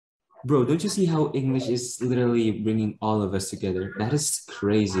Bro, don't you see how English is literally bringing all of us together? That is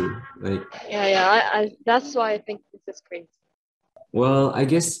crazy. Like, I that's why I think this is crazy. well, I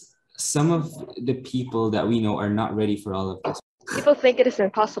guess some of the people that we know are not ready for all of this. People think it is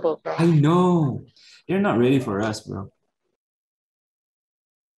impossible, bro. I know. They're not ready for us, bro.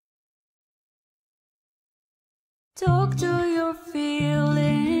 Talk to your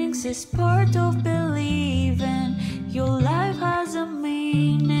feelings is part of believing your life has a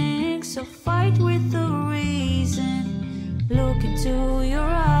meaning, so fight with the reason. Look into your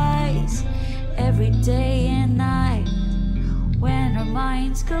eyes every day and night. When our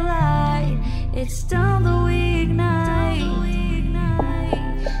minds collide, it's time that we ignite.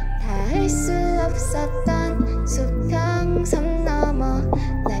 다 할 수 없었던 수평 섬 넘어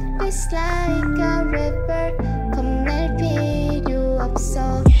Life is like a river 겁낼 필요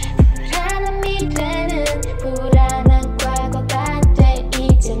없어 불안함이 되는 불안한 과거가 돼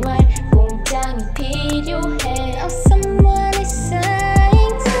이제 활공장이 필요해 Oh someone is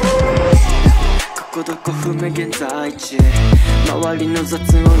saying to ここどこ不明現在地周りの雑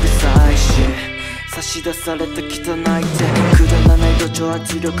音うるさいし差し出された汚い手くだらない同調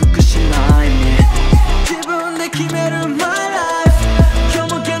圧力屈しないme自分で決めるmy life今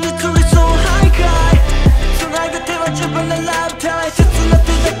日も現実理想徘徊繋ぐ手は自分で選ぶ大切な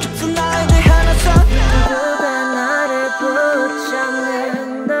手だけ繋いで離さない누가 나를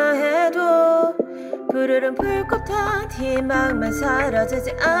붙잡는다 해도 푸르른 불꽃한 희망만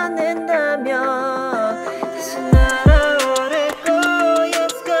사라지지 않는다면 다시 날